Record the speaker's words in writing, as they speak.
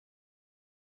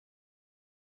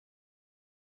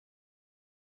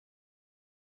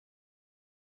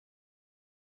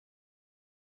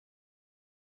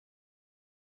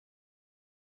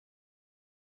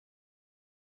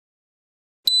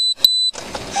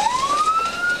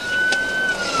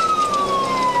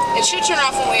It should turn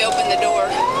off when we open the door.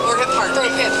 Or hit park. Or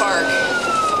hit park.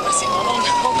 I see one on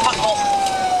pothole.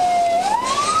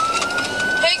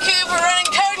 Hey, Coop, we're running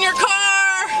code in your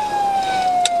car.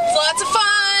 It's lots of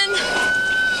fun.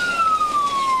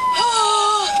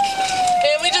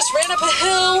 And we just ran up a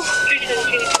hill.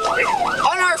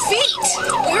 On our feet.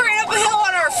 We ran up a hill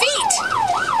on our feet.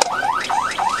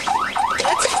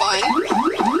 That's fun.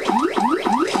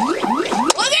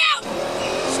 Look out!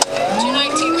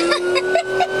 219.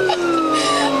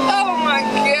 Oh my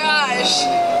gosh.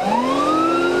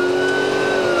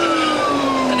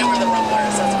 I know where the rumbler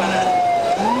is. That's about it.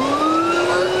 That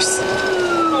works.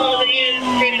 All the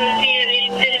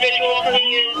individual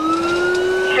coming in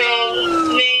from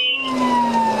Maine.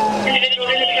 Individual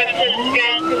in the truck says this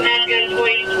gas and that gas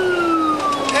weight.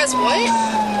 Has what?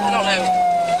 I don't know.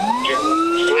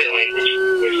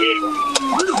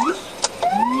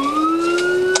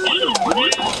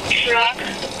 Truck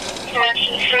parked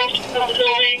in front of the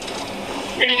building.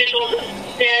 Individual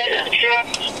dead at the truck.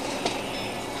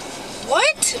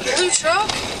 What? Blue truck?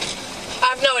 I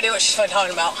have no idea what she's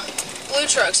talking about. Blue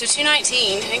truck, so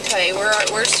 219. Okay,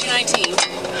 where's 219? I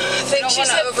think she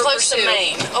said close to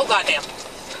Maine. Oh, goddamn.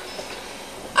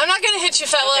 I'm not gonna hit you,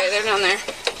 fella. Okay, they're down there.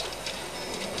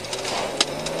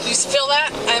 You feel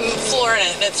that? I'm flooring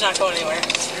it. It's not going anywhere.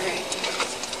 Alright.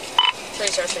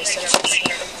 3-star, 3-star.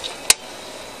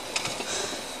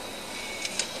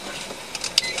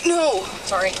 No!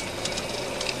 Sorry.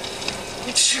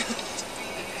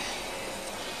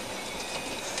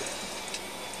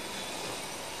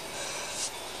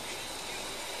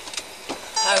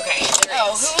 Okay.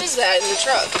 Oh, who is that in the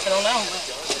truck? I don't know.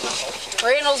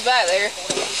 Randall's back there.